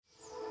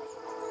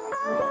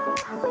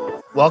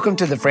Welcome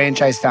to the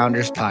Franchise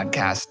Founders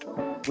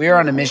Podcast. We are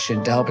on a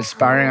mission to help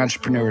aspiring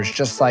entrepreneurs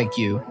just like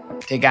you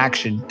take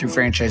action through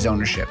franchise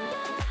ownership,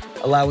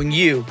 allowing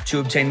you to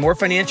obtain more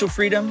financial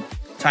freedom,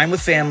 time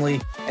with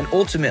family, and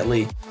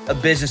ultimately a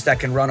business that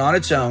can run on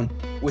its own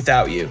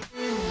without you.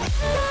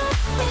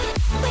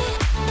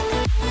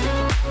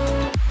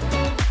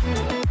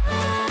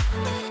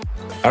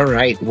 All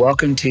right.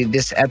 Welcome to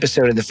this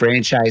episode of the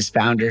Franchise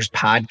Founders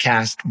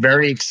Podcast.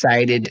 Very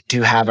excited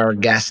to have our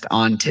guest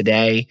on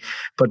today.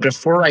 But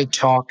before I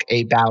talk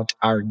about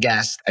our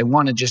guest, I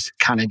want to just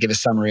kind of give a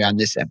summary on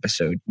this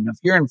episode. If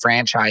you're in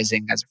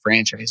franchising as a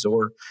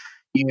franchisor,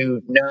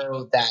 you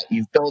know that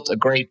you've built a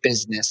great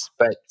business,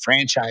 but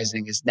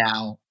franchising is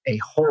now a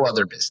whole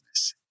other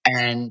business.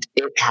 And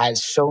it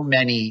has so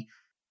many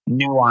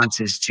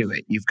nuances to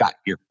it. You've got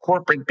your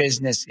corporate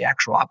business, the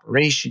actual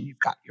operation. You've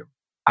got your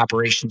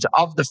operations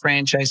of the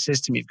franchise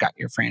system. You've got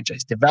your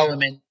franchise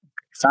development,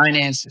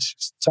 finances,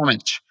 just so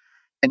much.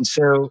 And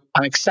so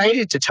I'm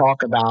excited to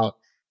talk about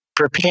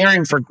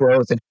preparing for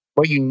growth and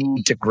what you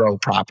need to grow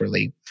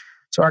properly.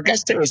 So our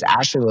guest today is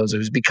Ashley Loza,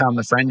 who's become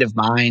a friend of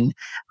mine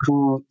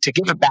who, to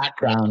give a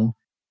background,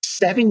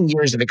 7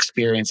 years of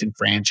experience in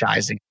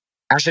franchising.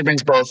 Ashley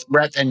brings both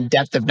breadth and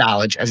depth of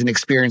knowledge as an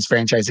experienced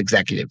franchise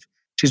executive.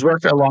 She's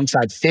worked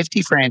alongside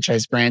 50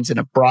 franchise brands in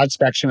a broad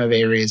spectrum of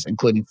areas,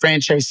 including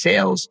franchise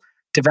sales,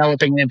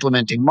 developing and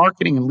implementing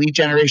marketing and lead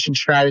generation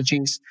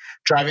strategies,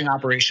 driving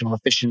operational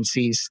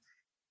efficiencies.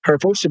 Her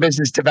approach to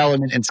business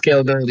development and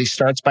scalability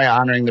starts by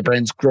honoring the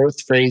brand's growth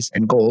phase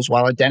and goals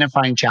while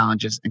identifying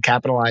challenges and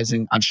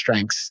capitalizing on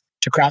strengths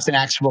to craft an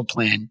actionable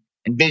plan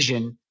and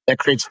vision that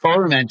creates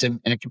forward momentum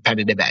and a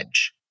competitive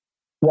edge.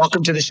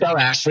 Welcome to the show,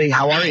 Ashley.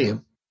 How are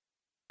you?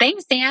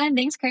 Thanks, Dan.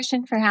 Thanks,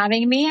 Christian, for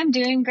having me. I'm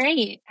doing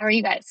great. How are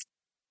you guys?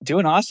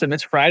 Doing awesome.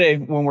 It's Friday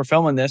when we're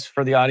filming this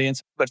for the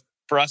audience, but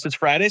for us, it's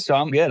Friday, so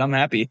I'm good. I'm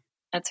happy.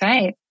 That's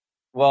right.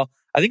 Well,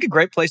 I think a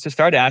great place to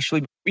start,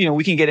 Ashley,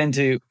 we can get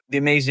into the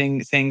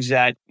amazing things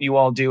that you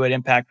all do at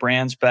Impact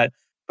Brands. But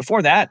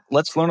before that,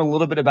 let's learn a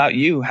little bit about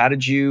you. How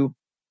did you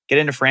get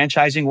into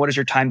franchising? What has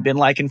your time been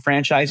like in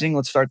franchising?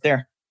 Let's start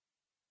there.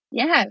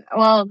 Yeah.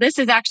 Well, this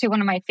is actually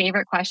one of my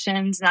favorite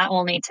questions, not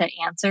only to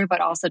answer, but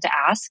also to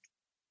ask.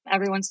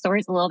 Everyone's story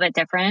is a little bit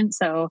different.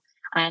 So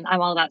I'm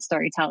all about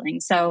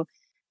storytelling. So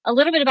a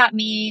little bit about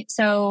me.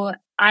 So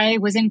I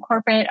was in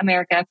corporate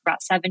America for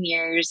about 7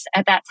 years.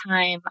 At that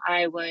time,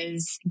 I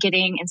was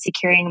getting and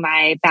securing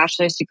my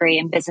bachelor's degree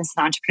in business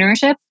and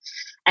entrepreneurship.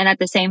 And at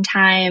the same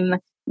time,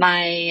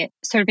 my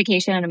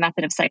certification in a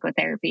method of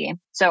psychotherapy.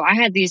 So I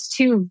had these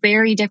two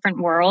very different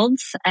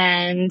worlds.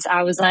 And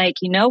I was like,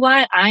 you know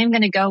what? I'm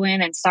going to go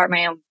in and start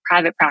my own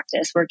private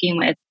practice working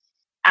with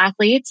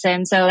athletes.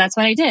 And so that's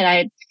what I did.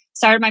 I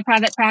started my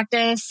private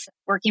practice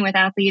working with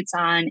athletes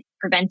on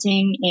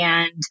preventing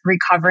and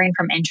recovering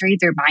from injury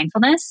through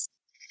mindfulness.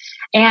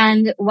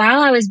 And while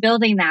I was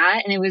building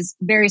that, and it was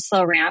very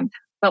slow ramp,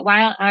 but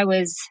while I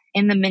was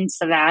in the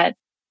midst of that,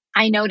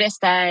 I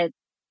noticed that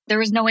there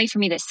was no way for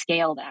me to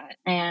scale that.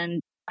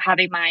 And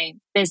having my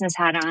business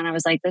hat on, I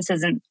was like, this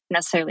isn't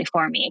necessarily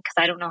for me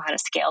because I don't know how to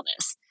scale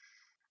this,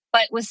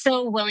 but was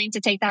still willing to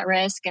take that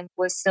risk and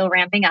was still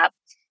ramping up.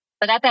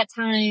 But at that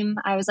time,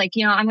 I was like,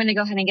 I'm going to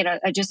go ahead and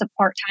get just a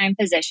part-time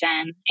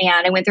position.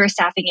 And I went through a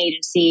staffing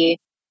agency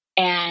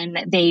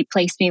and they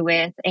placed me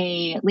with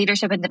a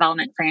leadership and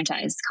development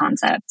franchise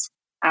concept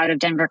out of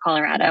Denver,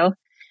 Colorado.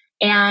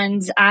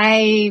 And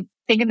I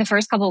think in the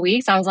first couple of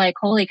weeks, I was like,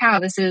 holy cow,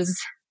 this is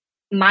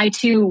my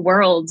two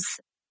worlds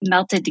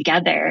melted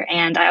together.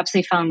 And I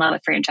absolutely fell in love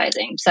with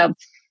franchising. So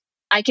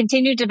I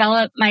continued to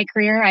develop my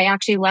career. I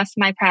actually left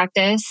my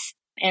practice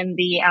and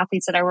the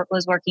athletes that I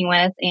was working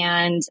with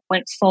and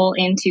went full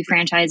into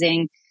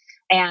franchising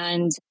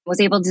and was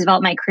able to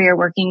develop my career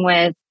working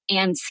with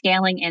and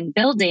scaling and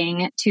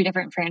building two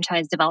different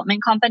franchise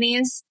development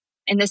companies.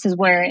 And this is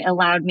where it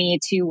allowed me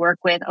to work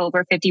with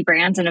over 50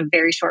 brands in a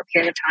very short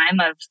period of time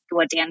of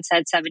what Dan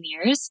said, 7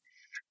 years.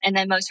 And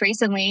then most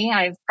recently,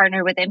 I've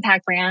partnered with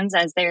Impact Brands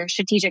as their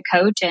strategic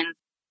coach. And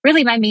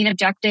really my main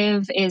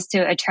objective is to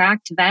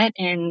attract, vet,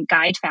 and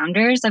guide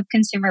founders of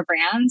consumer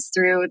brands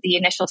through the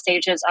initial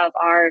stages of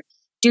our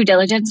due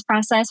diligence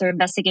process or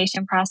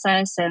investigation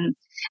process. And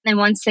then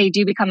once they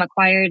do become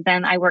acquired,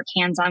 then I work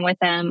hands-on with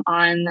them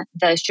on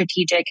the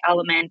strategic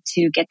element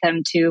to get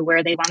them to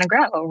where they want to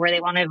grow or where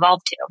they want to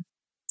evolve to.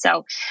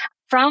 So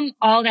from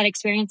all that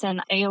experience,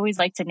 and I always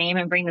like to name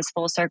and bring this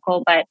full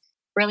circle, but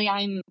really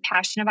I'm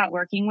passionate about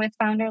working with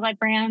founder-led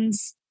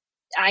brands.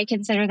 I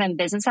consider them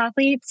business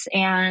athletes,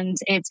 and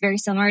it's very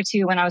similar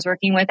to when I was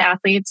working with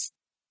athletes,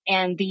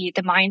 and the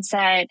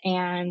mindset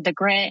and the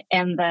grit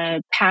and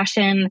the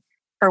passion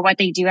for what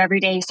they do every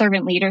day.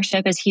 Servant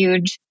leadership is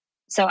huge.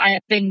 So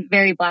I've been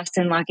very blessed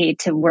and lucky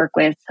to work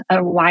with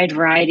a wide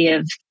variety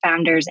of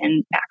founders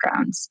and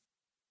backgrounds.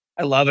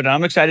 I love it.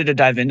 I'm excited to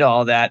dive into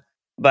all that.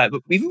 But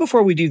even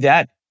before we do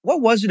that, what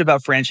was it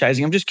about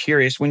franchising? I'm just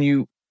curious, when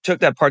you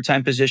took that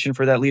part-time position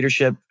for that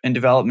leadership and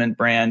development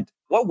brand,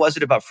 What was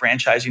it about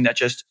franchising that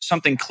just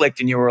something clicked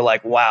and you were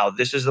like, wow,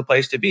 this is the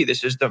place to be.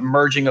 This is the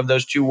merging of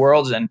those two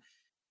worlds. And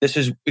this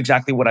is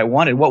exactly what I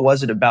wanted. What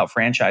was it about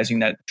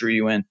franchising that drew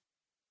you in?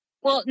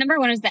 Well, number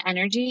one is the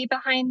energy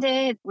behind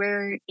it.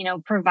 We're,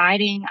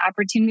 providing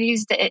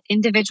opportunities to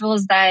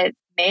individuals that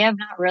may have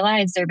not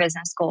realized their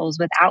business goals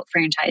without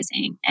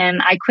franchising.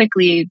 And I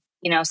quickly,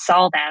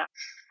 saw that.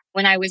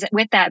 When I was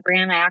with that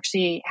brand, I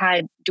actually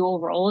had dual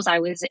roles. I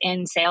was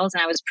in sales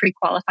and I was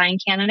pre-qualifying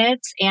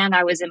candidates, and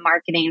I was in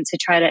marketing to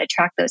try to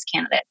attract those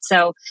candidates.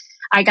 So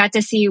I got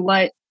to see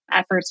what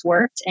efforts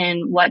worked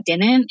and what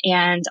didn't,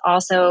 and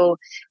also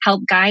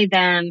help guide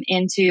them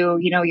into,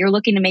 you're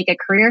looking to make a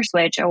career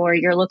switch, or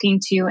you're looking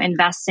to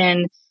invest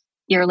in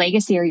your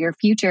legacy or your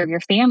future of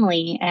your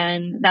family.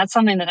 And that's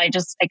something that I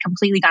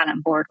completely got on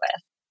board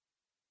with.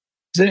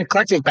 It's an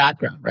eclectic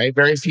background, right?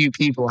 Very few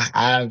people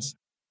have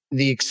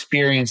the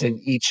experience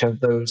in each of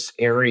those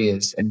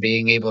areas, and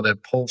being able to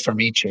pull from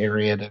each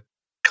area to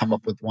come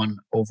up with one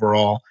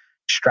overall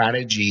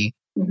strategy.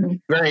 Mm-hmm.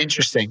 Very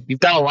interesting. You've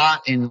done a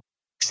lot in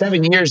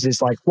 7 years.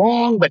 Is like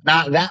long, but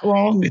not that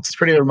long. It's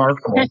pretty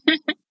remarkable.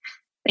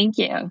 Thank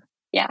you.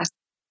 Yeah.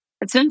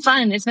 It's been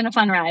fun. It's been a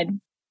fun ride.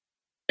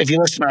 If you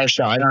listen to our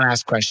show, I don't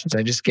ask questions.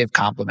 I just give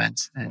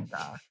compliments, and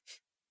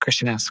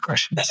Christian asks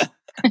questions.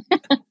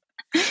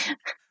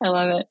 I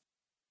love it.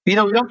 We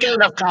don't get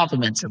enough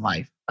compliments in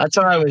life. That's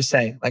what I always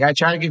say. Like, I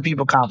try to give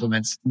people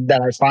compliments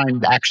that I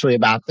find actually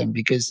about them,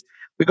 because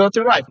we go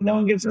through life. No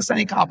one gives us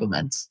any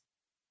compliments.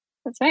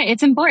 That's right.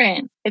 It's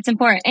important. It's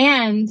important.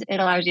 And it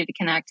allows you to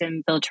connect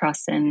and build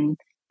trust. And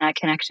that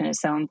connection is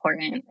so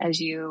important as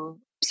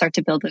you start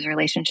to build those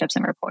relationships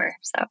and rapport.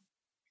 So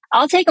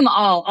I'll take them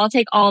all. I'll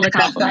take all the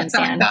compliments,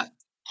 Dan.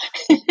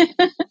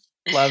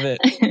 Love it.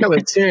 No,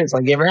 it's serious.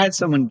 Like, you ever had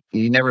someone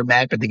you never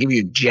met, but they give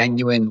you a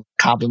genuine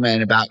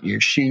compliment about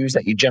your shoes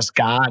that you just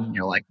got, and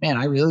you're like, man,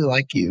 I really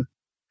like you.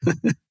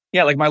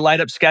 Yeah, like my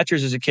light up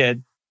Skechers as a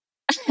kid.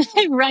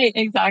 Right,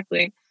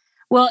 exactly.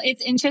 Well,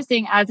 it's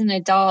interesting as an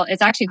adult,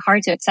 it's actually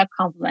hard to accept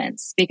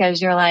compliments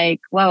because you're like,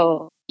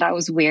 whoa, that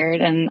was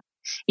weird. And,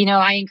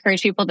 I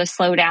encourage people to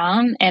slow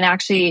down and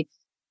actually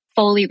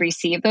fully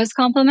receive those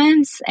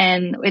compliments.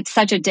 And it's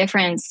such a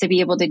difference to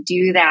be able to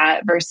do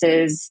that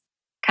versus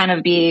kind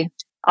of be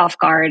off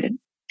guard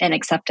and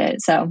accept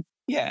it. So,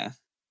 yeah.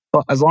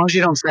 Well, as long as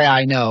you don't say,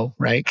 I know,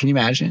 right? Can you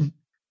imagine?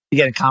 You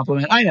get a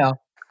compliment. I know.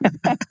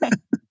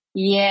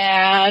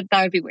 Yeah,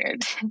 that would be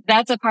weird.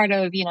 That's a part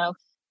of,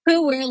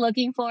 who we're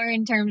looking for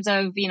in terms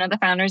of, the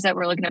founders that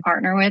we're looking to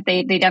partner with.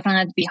 They definitely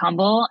have to be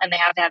humble, and they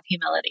have to have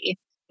humility.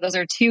 Those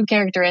are two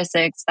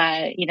characteristics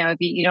that, if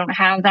you don't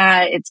have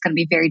that, it's going to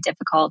be very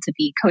difficult to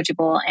be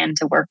coachable and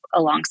to work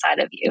alongside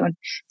of you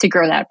to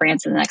grow that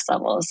brand to the next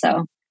level.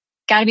 So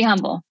got to be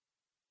humble.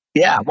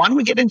 Yeah. Why don't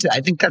we get into,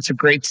 I think that's a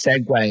great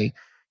segue.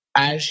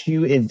 As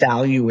you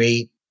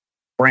evaluate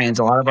brands,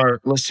 a lot of our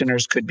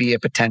listeners could be a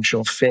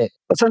potential fit.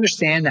 Let's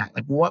understand that.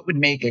 Like, what would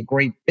make a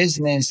great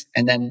business,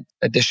 and then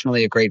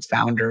additionally a great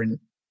founder, in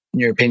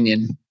your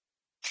opinion?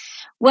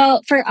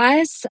 Well, for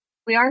us,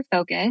 we are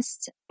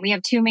focused. We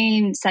have two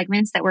main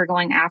segments that we're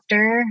going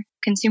after: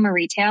 consumer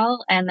retail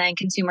and then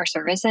consumer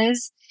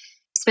services,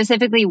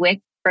 specifically with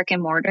brick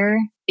and mortar,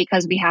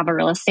 because we have a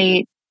real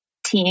estate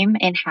team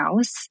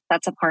in-house.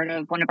 That's a part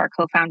of one of our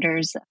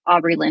co-founders,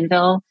 Aubrey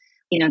Linville.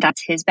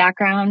 That's his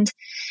background.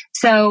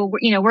 So,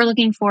 we're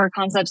looking for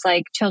concepts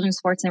like children's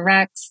sports and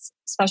recs,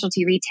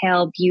 specialty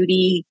retail,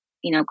 beauty,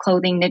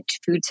 clothing, niche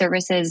food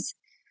services.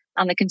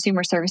 On the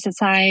consumer services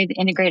side,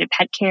 integrated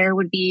pet care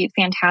would be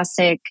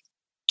fantastic.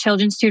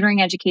 Children's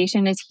tutoring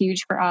education is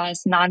huge for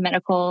us,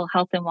 non-medical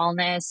health and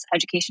wellness,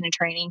 education and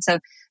training. So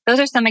those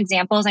are some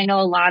examples. I know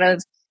a lot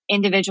of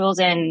individuals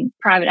in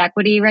private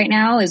equity right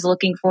now is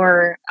looking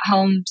for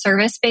home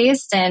service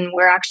based, and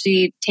we're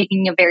actually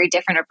taking a very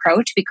different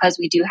approach because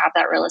we do have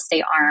that real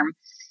estate arm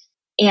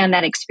and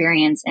that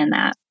experience in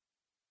that.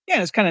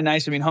 Yeah, it's kind of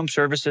nice. I mean, home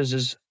services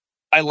is,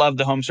 I love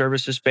the home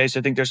services space.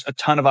 I think there's a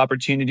ton of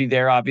opportunity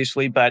there,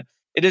 obviously, but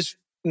it is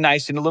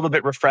nice and a little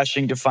bit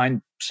refreshing to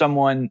find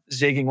someone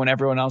zigging when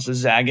everyone else is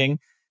zagging.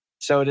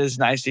 So it is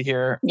nice to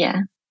hear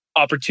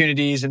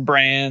opportunities and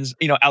brands,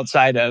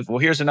 outside of, well,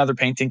 here's another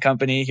painting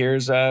company,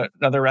 here's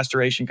another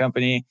restoration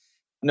company.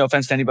 No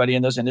offense to anybody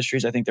in those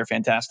industries. I think they're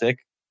fantastic,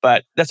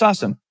 but that's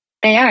awesome.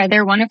 They are.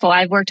 They're wonderful.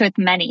 I've worked with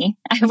many.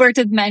 I've worked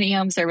with many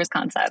home service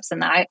concepts,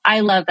 and I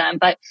love them,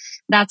 but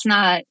that's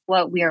not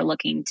what we are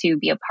looking to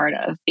be a part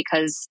of,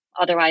 because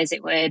otherwise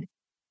it would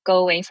go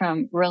away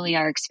from really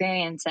our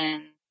experience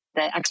and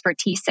the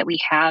expertise that we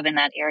have in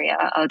that area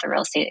of the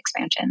real estate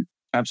expansion.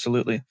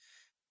 Absolutely.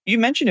 You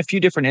mentioned a few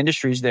different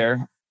industries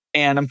there,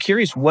 and I'm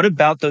curious, what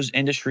about those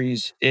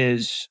industries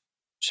is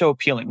so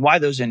appealing? Why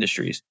those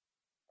industries?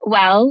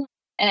 Well,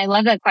 and I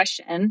love that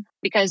question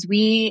because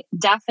we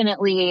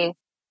definitely,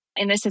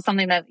 and this is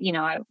something that,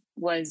 I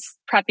was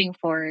prepping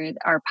for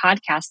our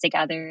podcast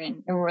together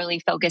and really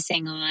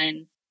focusing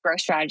on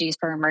growth strategies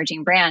for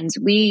emerging brands.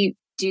 We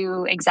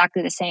do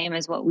exactly the same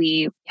as what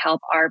we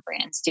help our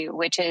brands do,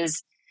 which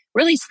is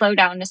really slow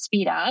down to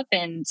speed up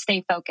and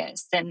stay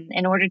focused. And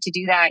in order to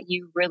do that,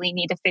 you really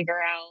need to figure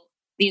out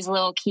these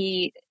little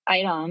key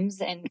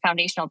items and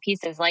foundational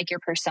pieces like your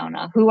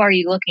persona. Who are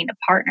you looking to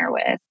partner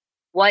with?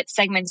 What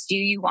segments do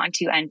you want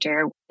to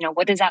enter?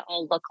 What does that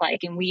all look like?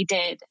 And we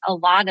did a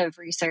lot of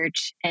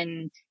research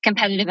and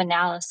competitive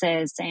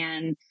analysis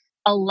and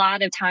a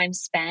lot of time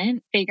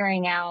spent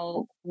figuring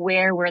out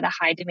where were the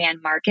high demand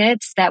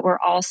markets that were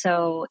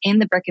also in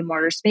the brick and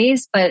mortar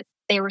space, but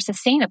they were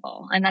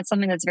sustainable. And that's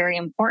something that's very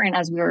important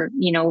as we were,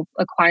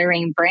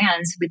 acquiring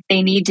brands.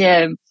 They need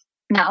to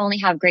not only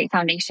have great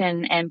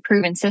foundation and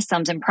proven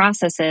systems and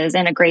processes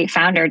and a great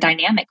founder,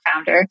 dynamic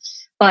founder,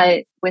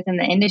 but within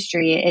the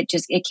industry,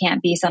 it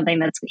can't be something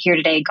that's here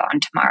today, gone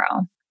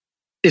tomorrow.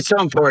 It's so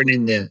important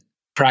in the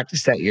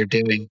practice that you're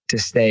doing to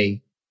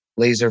stay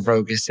laser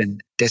focused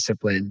and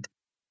disciplined.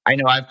 I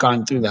know I've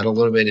gone through that a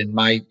little bit in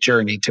my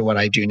journey to what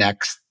I do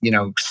next,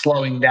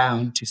 slowing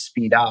down to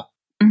speed up,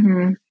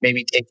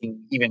 maybe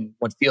taking even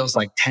what feels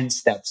like 10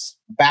 steps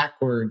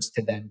backwards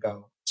to then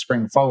go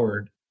spring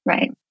forward.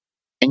 Right.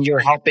 And you're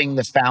helping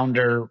the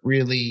founder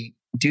really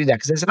do that.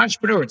 Because as an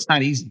entrepreneur, it's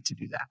not easy to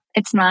do that.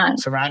 It's not.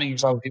 Surrounding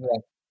yourself with people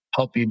that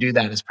help you do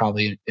that is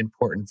probably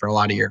important for a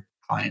lot of your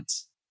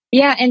clients.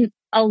 Yeah. And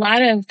a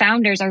lot of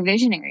founders are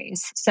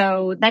visionaries.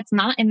 So that's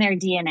not in their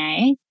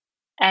DNA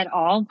at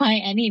all by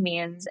any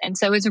means. And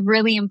so it's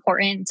really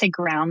important to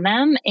ground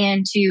them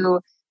and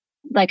to,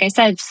 like I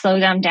said, slow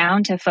them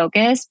down to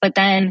focus. But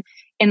then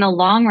in the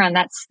long run,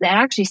 that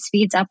actually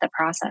speeds up the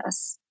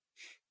process.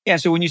 Yeah.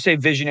 So when you say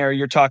visionary,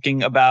 you're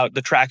talking about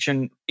the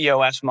traction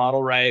EOS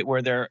model, right?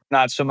 Where they're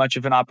not so much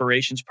of an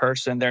operations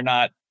person. They're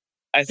not,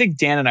 I think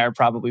Dan and I are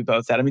probably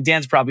both that. I mean,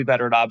 Dan's probably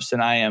better at ops than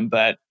I am,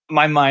 but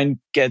my mind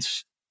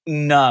gets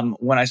numb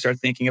when I start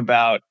thinking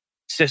about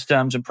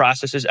systems and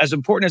processes, as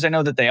important as I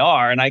know that they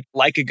are. And I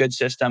like a good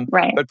system,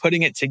 right, but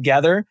putting it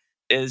together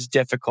is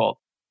difficult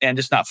and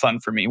it's not fun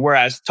for me.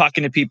 Whereas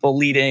talking to people,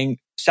 leading,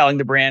 selling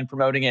the brand,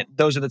 promoting it,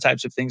 those are the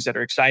types of things that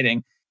are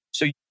exciting.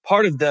 So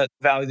part of the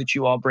value that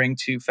you all bring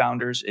to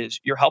founders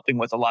is you're helping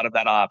with a lot of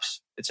that ops,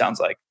 it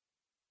sounds like.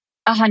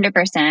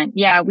 100%.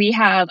 Yeah, we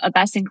have a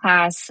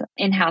best-in-class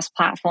in-house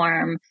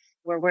platform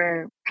where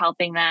we're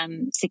helping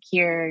them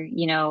secure,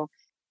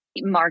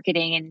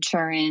 marketing,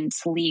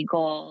 insurance,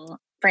 legal,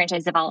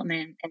 franchise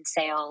development, and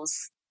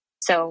sales.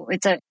 So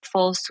it's a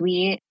full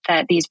suite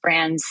that these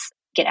brands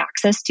get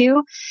access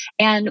to.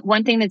 And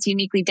one thing that's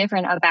uniquely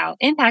different about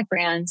impact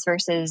brands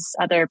versus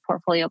other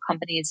portfolio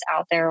companies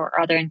out there or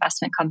other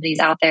investment companies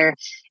out there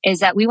is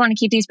that we want to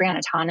keep these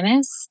brands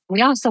autonomous.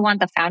 We also want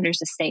the founders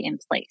to stay in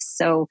place.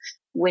 So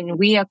when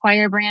we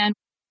acquire a brand,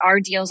 our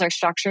deals are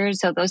structured.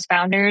 So those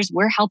founders,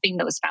 we're helping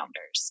those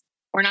founders.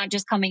 We're not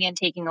just coming in,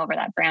 taking over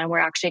that brand. We're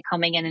actually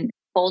coming in and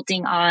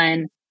bolting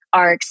on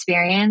our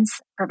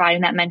experience,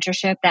 providing that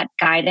mentorship, that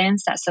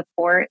guidance, that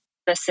support,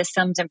 the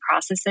systems and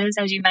processes,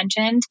 as you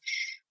mentioned,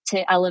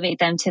 to elevate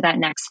them to that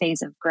next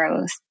phase of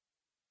growth.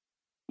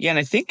 Yeah. And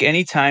I think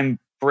anytime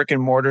brick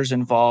and mortar's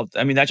involved,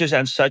 I mean, that just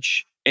adds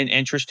such an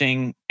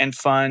interesting and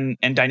fun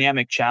and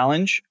dynamic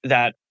challenge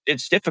that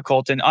it's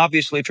difficult. And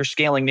obviously, if you're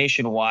scaling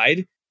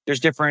nationwide, there's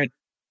different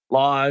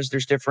laws,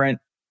 there's different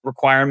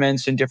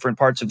requirements in different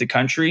parts of the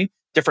country,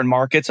 different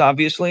markets,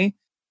 obviously.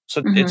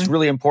 So it's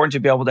really important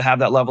to be able to have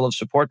that level of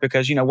support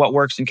because, what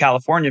works in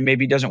California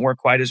maybe doesn't work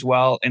quite as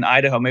well in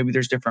Idaho. Maybe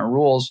there's different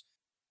rules.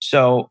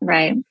 So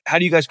right. How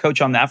do you guys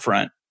coach on that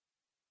front?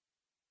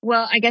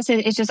 Well, I guess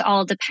it's just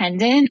all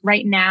dependent.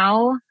 Right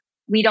now,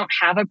 we don't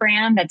have a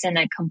brand that's in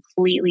a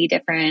completely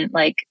different,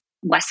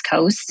 West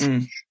Coast.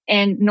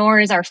 And nor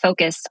is our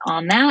focus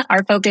on that.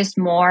 Our focus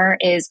more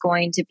is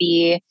going to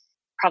be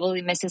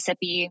probably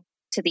Mississippi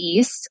to the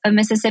east of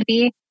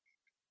Mississippi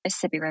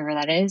River,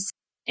 that is.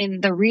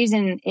 And the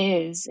reason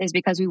is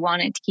because we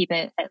wanted to keep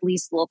it at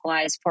least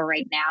localized for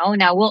right now.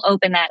 Now we'll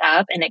open that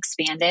up and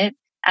expand it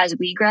as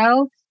we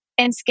grow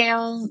and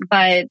scale,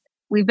 but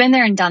we've been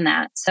there and done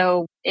that.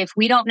 So if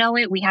we don't know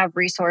it, we have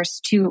resource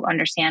to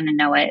understand and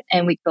know it,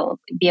 and we will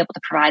be able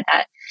to provide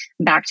that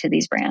back to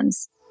these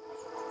brands.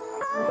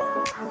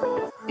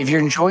 If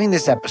you're enjoying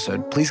this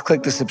episode, please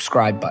click the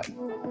subscribe button.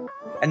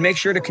 And make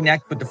sure to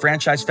connect with the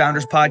Franchise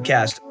Founders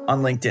Podcast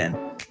on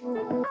LinkedIn.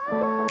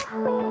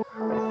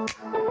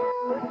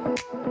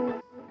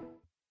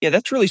 Yeah,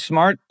 that's really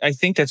smart. I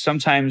think that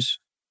sometimes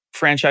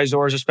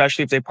franchisors,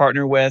 especially if they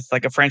partner with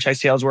like a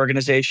franchise sales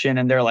organization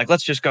and they're like,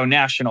 let's just go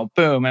national,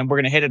 boom, and we're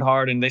going to hit it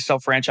hard. And they sell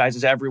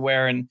franchises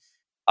everywhere. And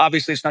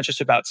obviously, it's not just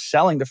about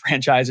selling the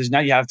franchises. Now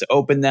you have to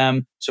open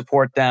them,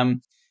 support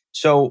them.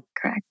 So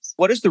correct.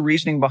 What is the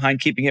reasoning behind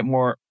keeping it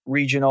more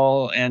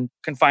regional and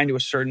confined to a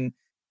certain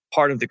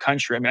part of the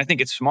country? I mean, I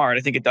think it's smart.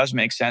 I think it does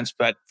make sense.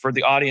 But for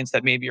the audience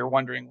that maybe are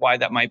wondering why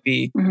that might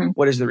be,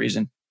 what is the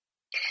reason?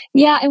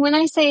 Yeah. And when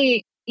I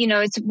say,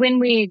 it's when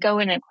we go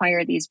and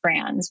acquire these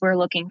brands, we're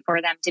looking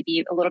for them to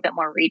be a little bit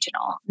more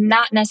regional,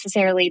 not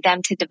necessarily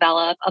them to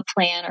develop a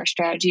plan or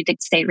strategy to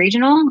stay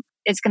regional.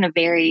 It's going to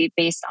vary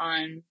based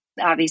on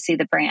obviously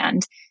the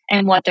brand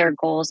and what their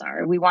goals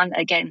are. We want,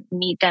 again,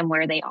 meet them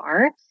where they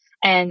are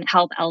and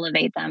help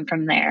elevate them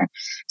from there.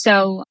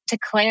 So to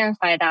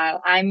clarify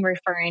that, I'm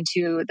referring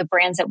to the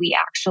brands that we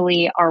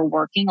actually are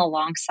working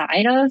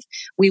alongside of.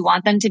 We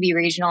want them to be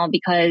regional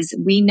because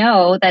we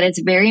know that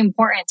it's very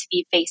important to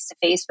be face to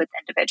face with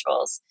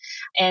individuals.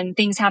 And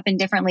things happen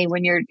differently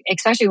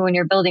especially when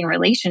you're building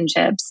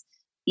relationships,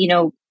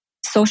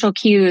 social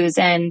cues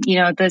and,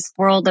 this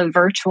world of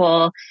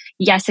virtual.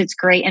 Yes, it's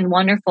great and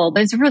wonderful,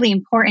 but it's really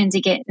important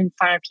to get in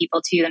front of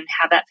people too and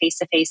have that face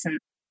to face and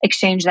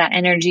exchange that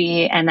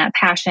energy and that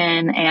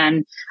passion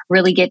and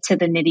really get to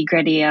the nitty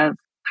gritty of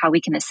how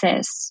we can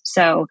assist.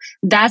 So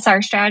that's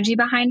our strategy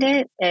behind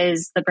it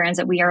is the brands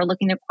that we are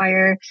looking to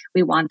acquire.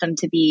 We want them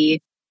to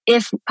be,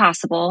 if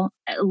possible,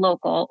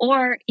 local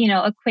or,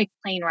 a quick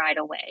plane ride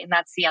away. And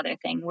that's the other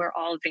thing. We're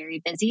all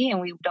very busy and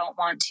we don't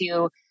want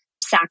to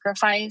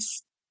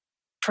sacrifice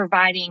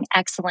providing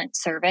excellent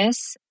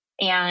service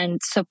and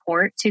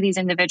support to these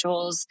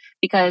individuals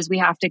because we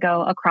have to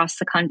go across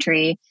the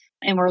country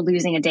and we're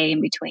losing a day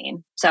in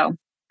between. So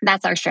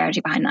that's our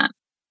strategy behind that.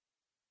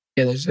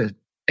 Yeah, there's an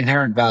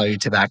inherent value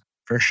to that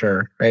for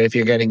sure, right? If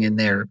you're getting in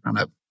there on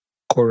a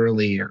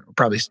quarterly or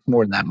probably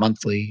more than that,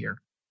 monthly or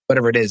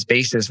whatever it is,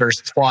 basis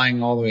versus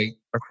flying all the way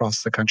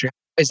across the country.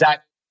 Is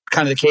that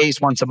kind of the case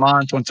once a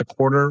month, once a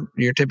quarter?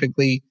 You're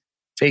typically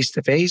face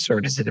to face, or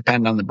does it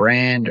depend on the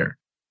brand? Or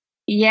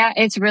yeah,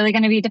 it's really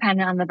going to be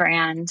dependent on the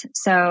brand.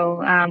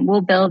 So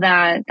we'll build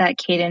that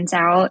cadence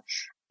out.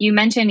 You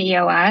mentioned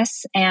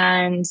EOS,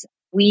 and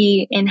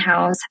we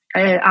in-house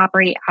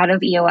operate out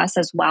of EOS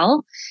as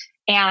well.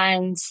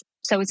 And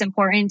so it's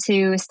important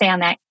to stay on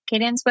that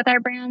cadence with our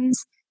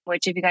brands,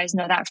 which if you guys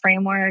know that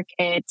framework,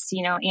 it's,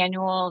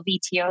 annual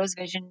VTOs,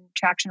 vision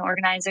traction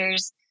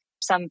organizers.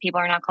 Some people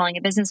are not calling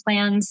it business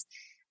plans.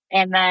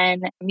 And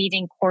then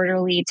meeting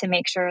quarterly to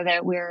make sure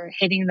that we're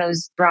hitting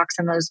those rocks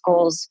and those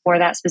goals for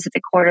that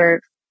specific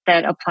quarter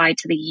that apply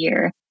to the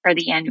year or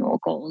the annual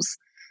goals.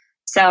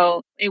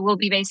 So it will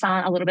be based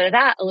on a little bit of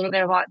that, a little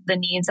bit about the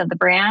needs of the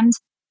brand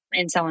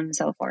and so on and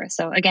so forth.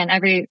 So again,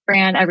 every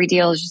brand, every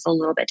deal is just a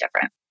little bit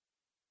different.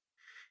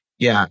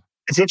 yeah,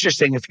 it's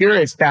interesting. If you're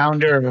a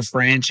founder of a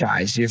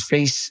franchise, you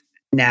face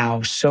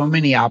now so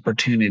many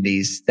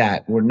opportunities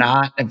that were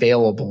not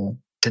available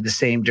to the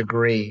same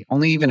degree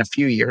only even a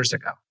few years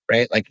ago,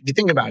 right? Like if you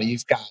think about it,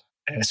 you've got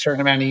at a certain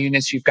amount of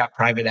units, you've got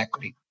private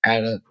equity.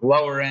 At a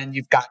lower end,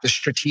 you've got the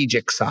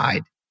strategic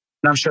side.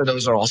 And I'm sure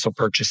those are also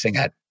purchasing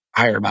at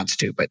higher amounts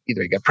too, but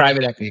either you got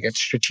private equity, you got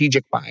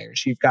strategic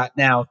buyers, you've got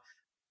now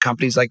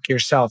companies like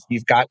yourself,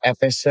 you've got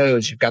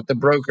FSOs, you've got the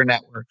broker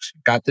networks,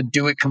 you've got to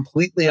do it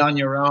completely on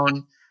your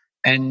own.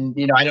 And,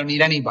 I don't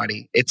need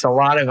anybody. It's a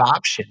lot of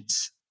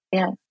options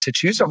to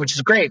choose from, which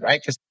is great, right?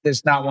 Because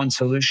there's not one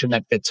solution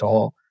that fits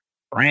all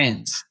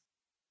brands.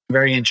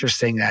 Very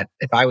interesting that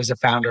if I was a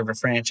founder of a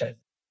franchise,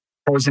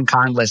 pros and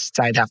con lists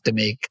I'd have to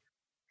make.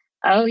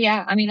 Oh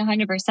yeah.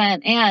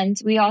 100%. And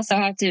we also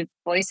have to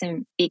voice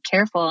and be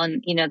careful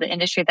in, the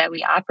industry that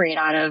we operate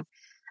out of.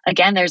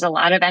 Again, there's a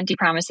lot of empty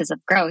promises of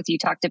growth. You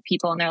talk to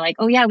people and they're like,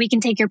 oh yeah, we can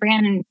take your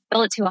brand and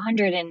build it to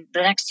 100 in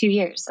the next 2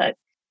 years.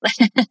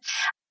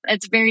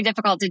 It's very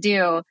difficult to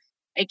do.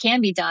 It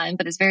can be done,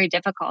 but it's very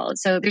difficult.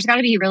 So there's got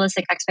to be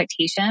realistic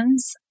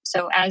expectations.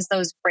 So as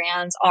those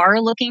brands are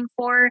looking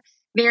for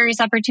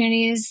various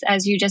opportunities,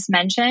 as you just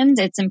mentioned,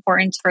 it's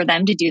important for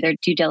them to do their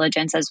due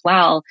diligence as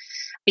well.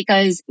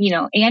 Because,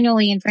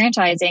 annually in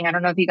franchising, I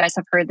don't know if you guys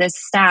have heard this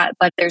stat,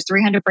 but there's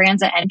 300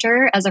 brands that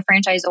enter as a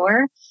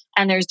franchisor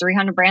and there's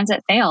 300 brands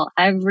that fail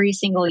every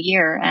single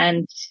year.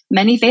 And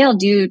many fail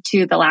due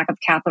to the lack of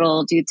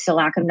capital, due to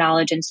lack of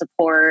knowledge and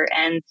support.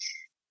 And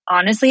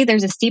honestly,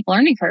 there's a steep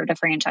learning curve to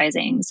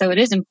franchising. So it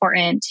is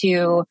important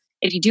to,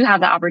 if you do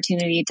have the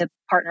opportunity to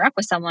partner up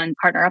with someone.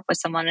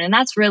 And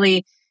that's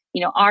really,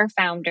 our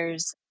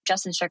founders,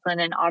 Justin Strickland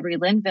and Aubrey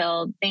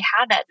Linville, they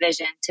had that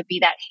vision to be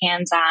that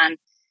hands-on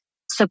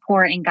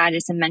support and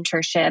guidance and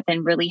mentorship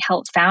and really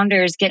help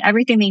founders get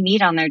everything they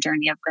need on their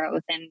journey of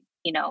growth. And,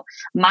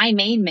 my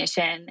main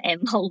mission in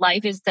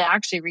life is to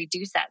actually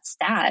reduce that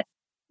stat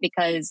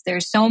because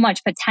there's so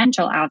much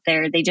potential out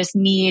there. They just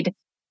need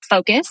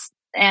focus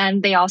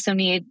and they also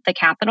need the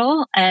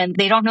capital and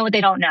they don't know what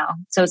they don't know.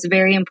 So it's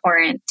very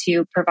important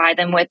to provide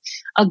them with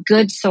a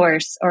good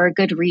source or a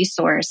good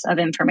resource of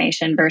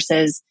information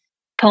versus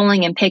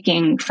pulling and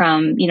picking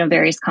from,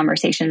 various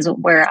conversations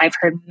where I've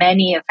heard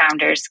many of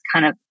founders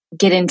kind of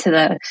get into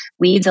the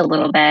weeds a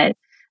little bit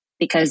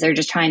because they're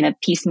just trying to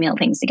piecemeal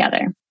things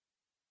together.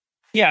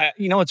 Yeah,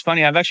 it's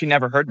funny. I've actually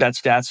never heard that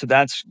stat. So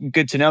that's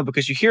good to know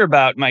because you hear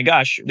about, my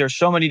gosh, there's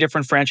so many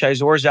different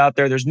franchisors out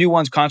there. There's new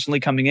ones constantly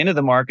coming into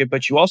the market,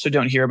 but you also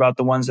don't hear about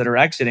the ones that are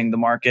exiting the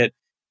market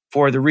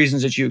for the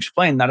reasons that you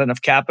explained, not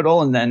enough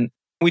capital. And then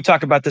we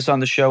talk about this on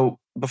the show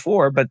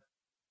before, but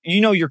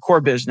your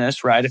core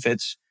business, right? If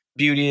it's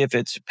beauty, if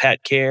it's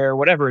pet care,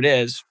 whatever it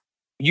is,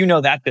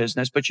 that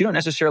business, but you don't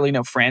necessarily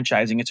know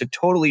franchising. It's a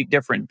totally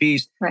different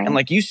beast. Right. And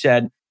like you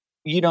said,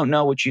 you don't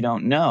know what you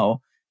don't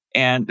know.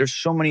 And there's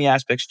so many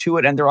aspects to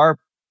it. And there are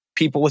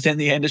people within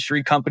the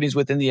industry, companies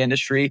within the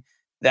industry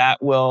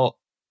that will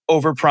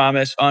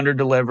overpromise,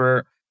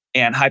 underdeliver,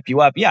 and hype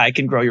you up, yeah, I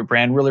can grow your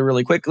brand really,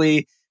 really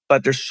quickly.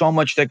 But there's so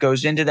much that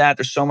goes into that.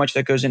 There's so much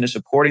that goes into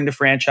supporting the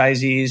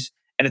franchisees.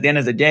 And at the end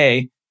of the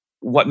day,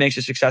 what makes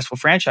a successful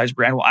franchise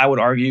brand? Well, I would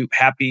argue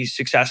happy,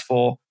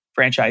 successful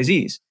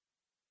franchisees.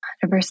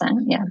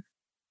 100%. Yeah.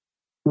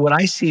 What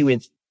I see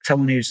with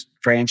someone who's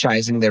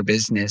franchising their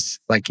business,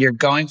 like you're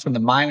going from the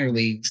minor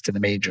leagues to the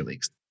major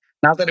leagues.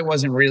 Not that it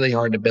wasn't really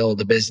hard to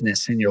build a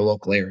business in your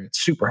local area. It's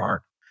super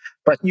hard.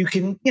 But you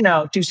can,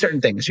 do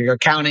certain things. Your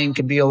accounting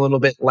can be a little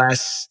bit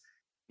less.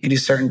 You can do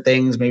certain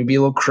things, maybe be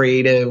a little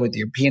creative with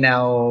your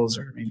P&Ls,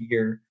 or maybe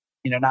you're,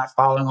 not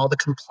following all the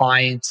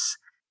compliance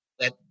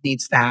that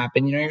needs to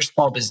happen. You're a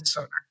small business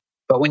owner.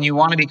 But when you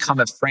want to become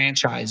a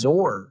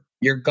franchisor,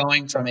 you're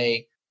going from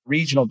a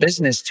regional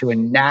business to a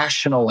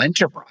national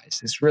enterprise.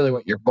 It's really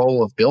what your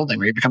goal of building,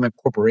 where you're becoming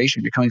a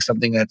corporation, becoming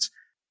something that's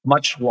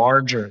much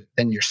larger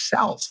than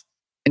yourself.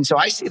 And so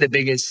I see the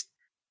biggest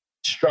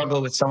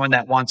struggle with someone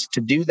that wants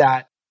to do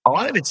that. A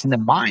lot of it's in the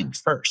mind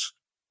first,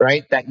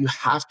 right? That you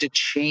have to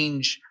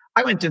change.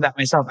 I went through that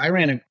myself. I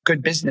ran a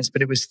good business,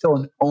 but it was still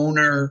an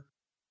owner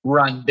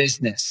run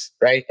business,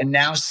 right? And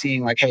now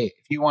seeing like, hey,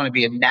 if you want to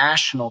be a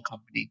national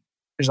company,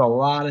 there's a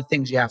lot of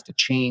things you have to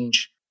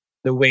change,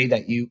 the way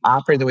that you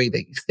operate, the way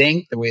that you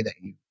think, the way that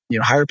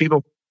you hire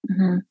people.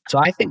 Mm-hmm. So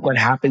I think what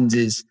happens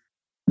is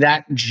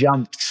that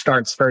jump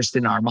starts first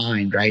in our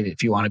mind, right?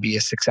 If you want to be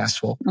a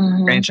successful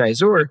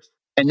franchisor.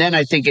 And then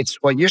I think it's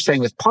what you're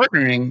saying with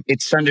partnering.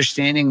 It's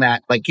understanding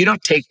that like you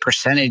don't take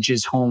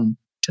percentages home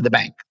to the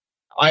bank.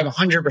 I have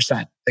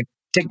 100%, like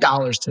take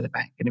dollars to the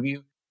bank. And if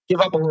you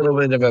give up a little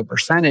bit of a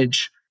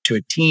percentage to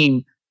a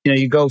team,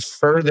 you go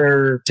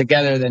further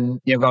together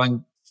than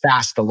going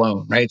fast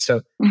alone, right?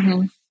 So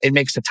it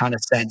makes a ton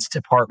of sense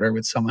to partner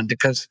with someone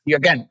because you,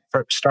 again,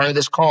 for start of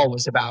this call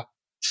was about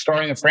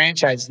starting a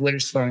franchise, literally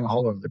starting a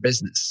whole other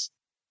business.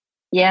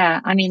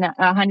 Yeah, I mean,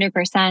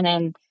 100%.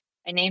 And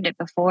I named it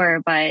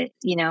before, but,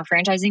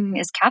 franchising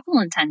is capital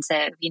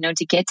intensive,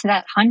 to get to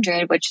that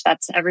 100, which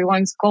that's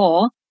everyone's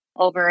goal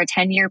over a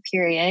 10-year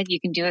period. You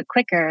can do it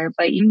quicker,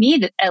 but you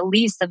need at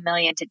least $1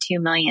 million to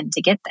 $2 million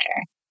to get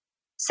there.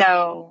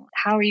 So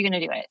how are you going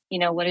to do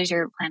it? What is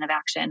your plan of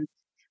action?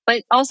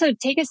 But also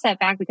take a step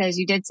back because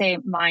you did say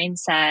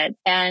mindset.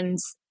 And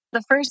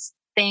the first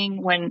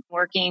thing when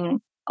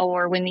working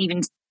or when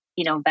even,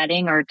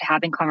 vetting or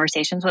having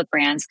conversations with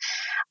brands,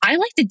 I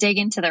like to dig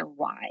into their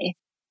why.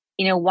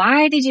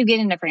 Why did you get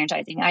into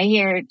franchising? I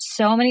hear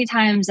so many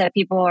times that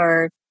people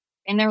are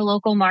in their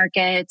local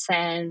markets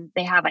and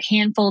they have a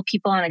handful of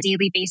people on a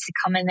daily basis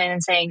coming in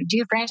and saying, do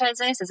you franchise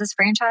this? Is this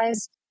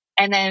franchise?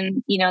 And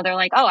then, they're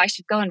like, oh, I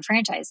should go and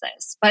franchise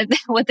this. But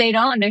what they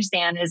don't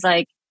understand is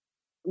like,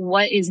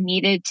 what is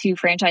needed to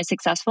franchise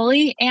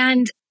successfully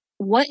and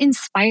what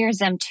inspires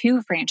them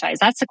to franchise?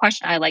 That's the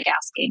question I like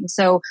asking.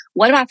 So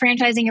what about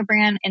franchising your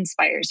brand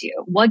inspires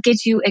you? What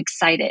gets you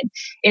excited?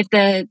 If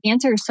the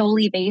answer is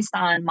solely based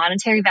on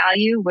monetary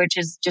value, which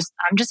is just,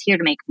 I'm just here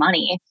to make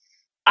money,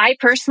 I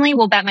personally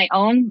will bet my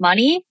own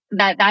money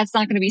that that's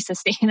not going to be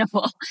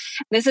sustainable.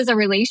 This is a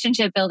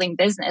relationship building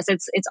business.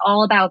 It's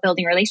all about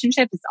building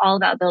relationships. It's all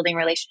about building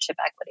relationship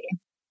equity.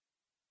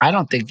 I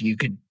don't think you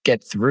could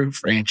get through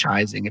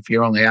franchising if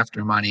you're only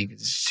after money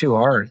because it's too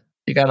hard.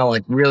 You got to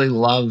like really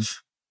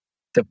love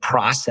the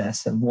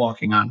process of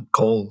walking on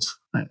coals.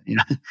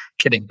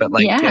 Kidding, but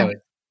like,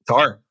 it's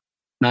hard,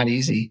 not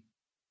easy.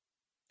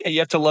 Yeah, you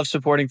have to love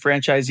supporting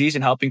franchisees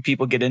and helping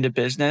people get into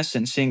business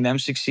and seeing them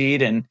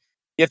succeed. And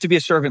you have to be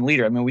a servant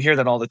leader. I mean, we hear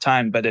that all the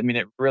time, but I mean,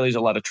 it really is a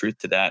lot of truth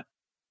to that.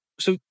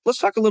 So let's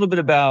talk a little bit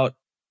about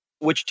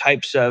which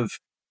types of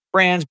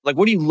brands, like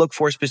what do you look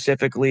for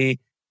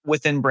specifically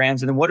within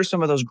brands? And then what are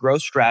some of those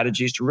growth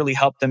strategies to really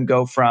help them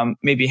go from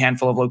maybe a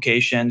handful of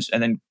locations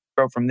and then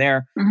grow from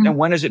there? And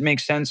when does it make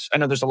sense? I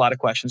know there's a lot of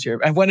questions here.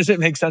 And when does it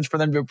make sense for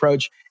them to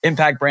approach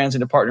impact brands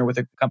and to partner with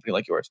a company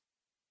like yours?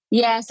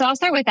 Yeah, so I'll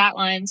start with that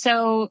one.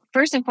 So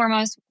first and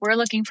foremost, we're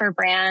looking for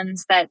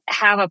brands that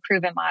have a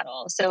proven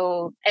model.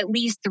 So at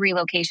least 3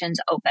 locations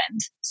opened.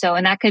 So,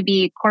 and that could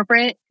be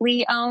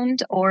corporately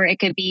owned, or it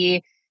could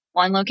be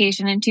 1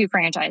 location and 2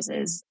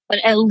 franchises, but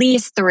at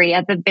least 3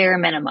 at the bare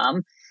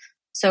minimum.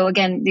 So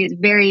again, these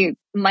very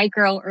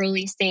micro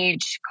early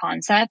stage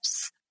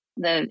concepts,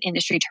 the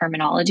industry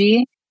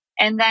terminology.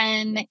 And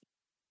then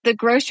the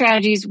growth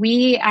strategies,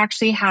 we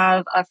actually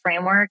have a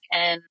framework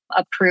and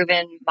a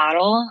proven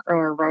model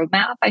or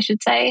roadmap, I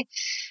should say.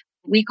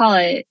 We call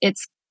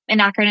it's an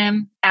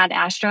acronym Ad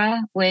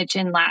Astra, which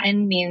in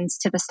Latin means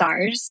to the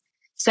stars.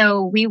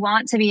 So we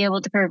want to be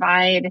able to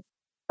provide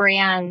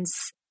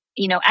brands,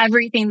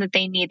 everything that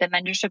they need, the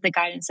mentorship, the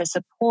guidance, the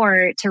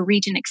support to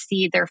reach and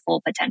exceed their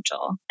full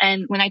potential.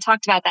 And when I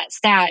talked about that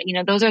stat,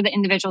 those are the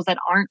individuals that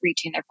aren't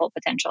reaching their full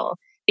potential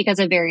because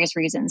of various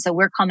reasons. So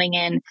we're coming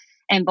in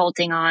and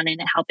bolting on and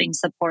helping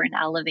support and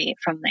elevate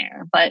from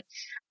there. But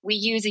we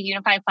use a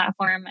unified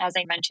platform, as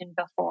I mentioned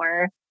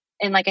before.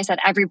 And like I said,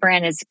 every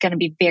brand is going to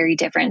be very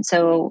different.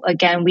 So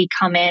again, we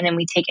come in and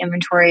we take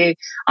inventory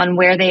on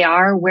where they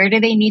are. Where do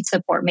they need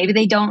support? Maybe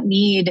they don't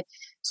need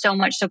so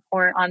much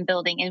support on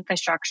building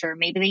infrastructure.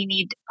 Maybe they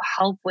need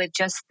help with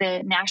just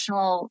the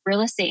national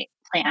real estate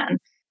plan,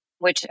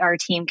 which our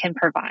team can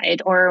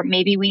provide. Or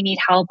maybe we need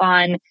help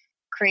on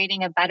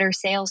creating a better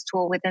sales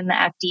tool within the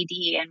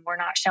FDD, and we're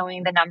not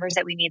showing the numbers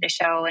that we need to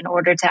show in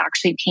order to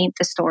actually paint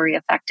the story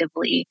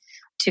effectively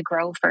to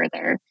grow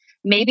further.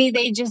 Maybe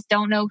they just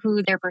don't know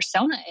who their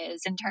persona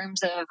is in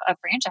terms of a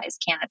franchise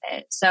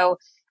candidate. So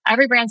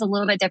every brand's a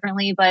little bit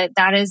differently, but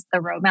that is the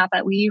roadmap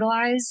that we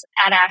utilize.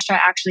 Ad Astra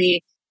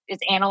actually is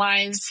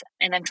analyzed,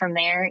 and then from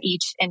there,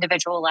 each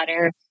individual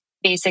letter,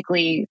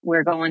 basically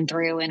we're going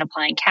through and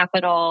applying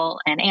capital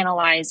and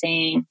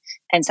analyzing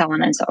and so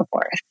on and so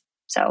forth.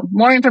 So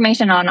more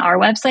information on our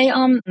website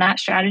on that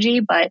strategy,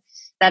 but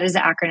that is the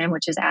acronym,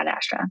 which is Ad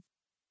Astra.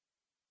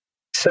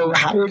 So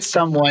how would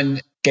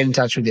someone get in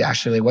touch with you,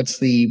 Ashley? What's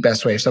the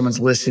best way if someone's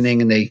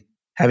listening and they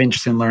have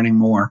interest in learning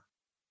more?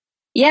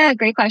 Yeah,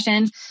 great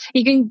question.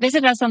 You can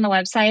visit us on the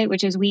website,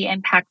 which is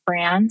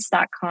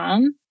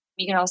weimpactbrands.com.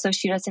 You can also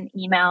shoot us an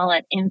email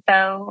at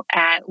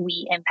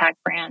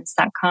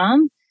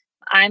info@weimpactbrands.com.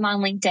 I'm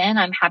on LinkedIn.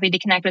 I'm happy to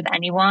connect with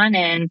anyone.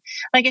 And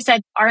like I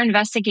said, our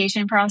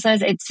investigation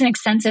process, it's an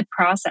extensive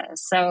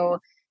process. So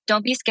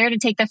don't be scared to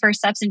take the first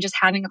steps in just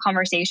having a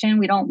conversation.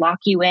 We don't lock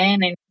you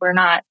in, and we're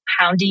not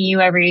hounding you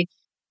every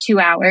 2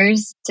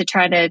 hours to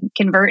try to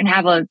convert and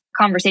have a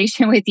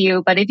conversation with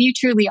you. But if you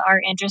truly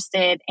are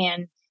interested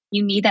and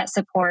you need that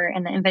support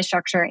and the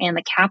infrastructure and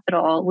the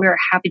capital, we're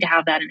happy to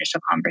have that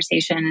initial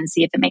conversation and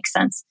see if it makes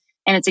sense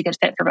and it's a good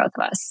fit for both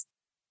of us.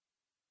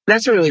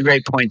 That's a really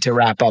great point to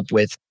wrap up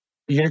with.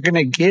 You're going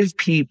to give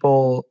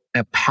people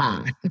a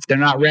path. If they're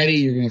not ready,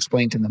 you're going to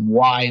explain to them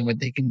why and what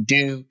they can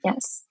do.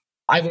 Yes.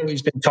 I've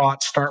always been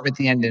taught start with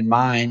the end in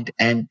mind.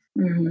 And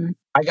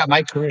I got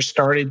my career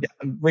started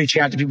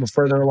reaching out to people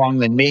further along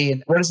than me.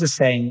 And what is the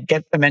saying?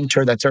 Get the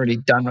mentor that's already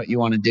done what you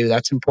want to do.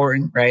 That's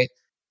important, right?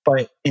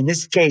 But in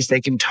this case, they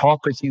can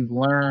talk with you,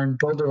 learn,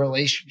 build a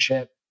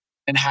relationship,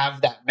 and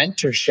have that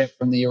mentorship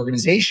from the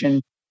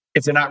organization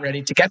if they're not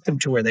ready to get them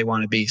to where they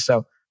want to be.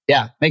 So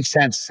yeah, makes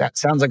sense. That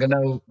sounds like a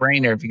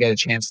no-brainer if you get a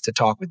chance to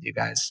talk with you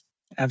guys.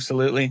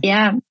 Absolutely.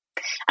 Yeah.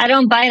 I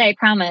don't bite, I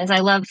promise. I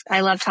love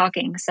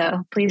talking.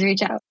 So please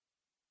reach out.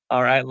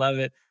 All right. Love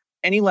it.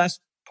 Any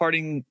last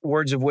parting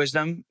words of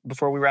wisdom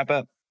before we wrap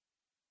up?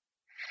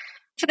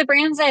 For the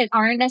brands that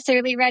aren't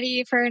necessarily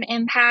ready for an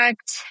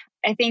impact,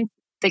 I think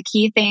the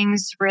key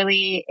things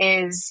really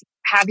is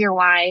have your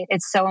why.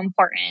 It's so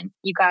important.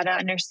 You got to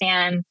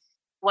understand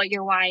what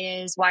your why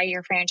is, why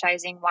you're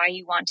franchising, why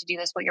you want to do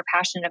this, what you're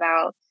passionate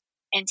about,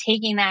 and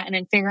taking that and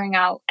then figuring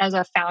out as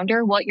a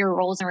founder what your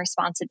roles and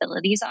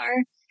responsibilities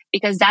are,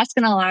 because that's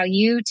going to allow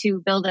you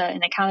to build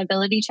an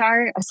accountability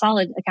chart, a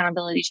solid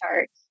accountability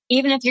chart.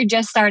 Even if you're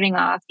just starting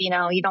off, you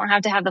don't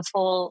have to have the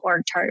full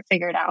org chart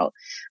figured out,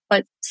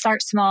 but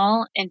start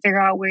small and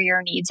figure out where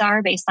your needs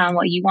are based on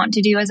what you want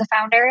to do as a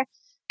founder.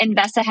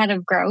 Invest ahead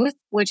of growth,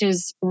 which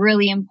is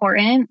really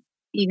important.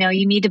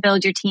 You need to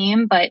build your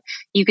team, but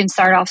you can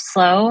start off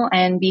slow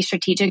and be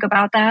strategic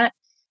about that.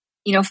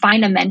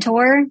 Find a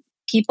mentor.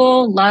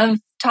 People love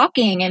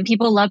talking and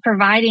people love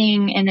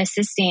providing and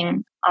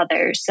assisting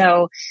others.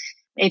 So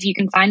if you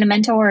can find a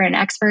mentor or an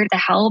expert to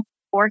help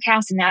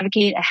forecast and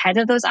navigate ahead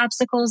of those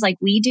obstacles like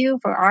we do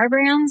for our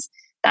brands,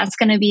 that's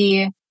going to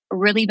be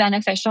really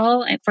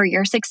beneficial for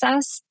your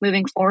success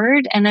moving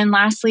forward. And then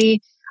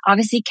lastly,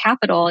 obviously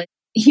capital.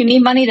 You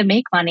need money to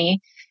make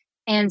money.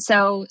 And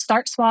so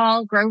start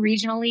small, grow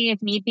regionally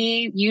if need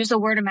be, use the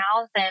word of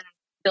mouth and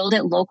build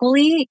it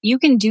locally. You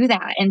can do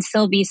that and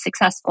still be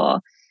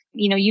successful.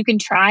 You can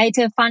try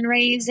to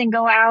fundraise and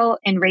go out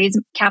and raise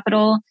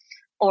capital,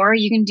 or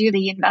you can do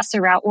the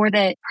investor route or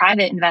the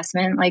private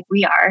investment like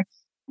we are,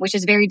 which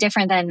is very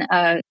different than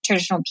a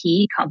traditional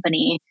PE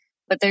company.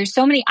 But there's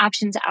so many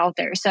options out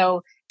there.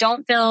 So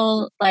don't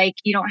feel like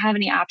you don't have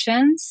any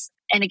options.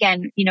 And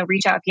again,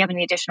 reach out if you have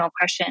any additional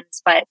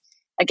questions. But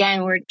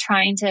again, we're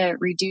trying to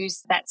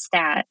reduce that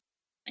stat.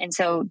 And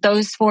so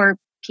those 4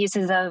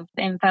 pieces of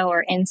info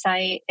or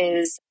insight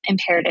is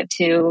imperative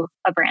to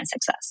a brand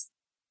success.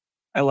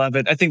 I love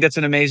it. I think that's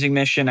an amazing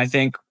mission. I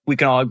think we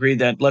can all agree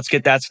that let's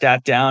get that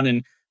stat down,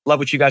 and love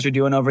what you guys are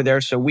doing over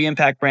there. So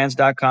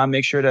weimpactbrands.com.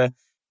 Make sure to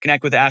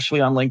connect with Ashley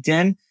on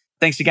LinkedIn.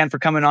 Thanks again for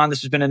coming on. This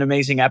has been an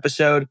amazing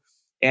episode.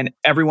 And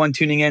everyone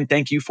tuning in,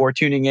 thank you for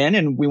tuning in.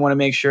 And we want to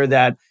make sure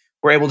that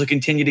we're able to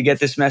continue to get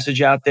this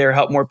message out there,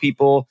 help more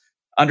people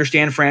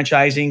understand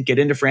franchising, get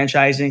into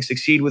franchising,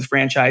 succeed with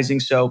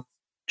franchising. So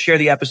share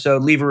the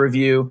episode, leave a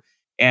review,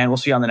 and we'll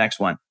see you on the next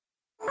one.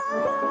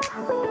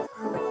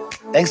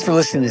 Thanks for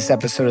listening to this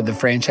episode of the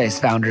Franchise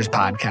Founders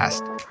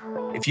Podcast.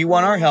 If you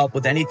want our help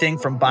with anything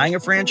from buying a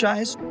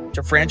franchise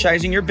to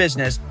franchising your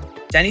business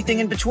to anything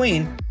in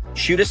between,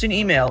 shoot us an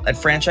email at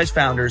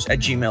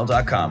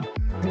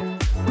franchisefounders@gmail.com.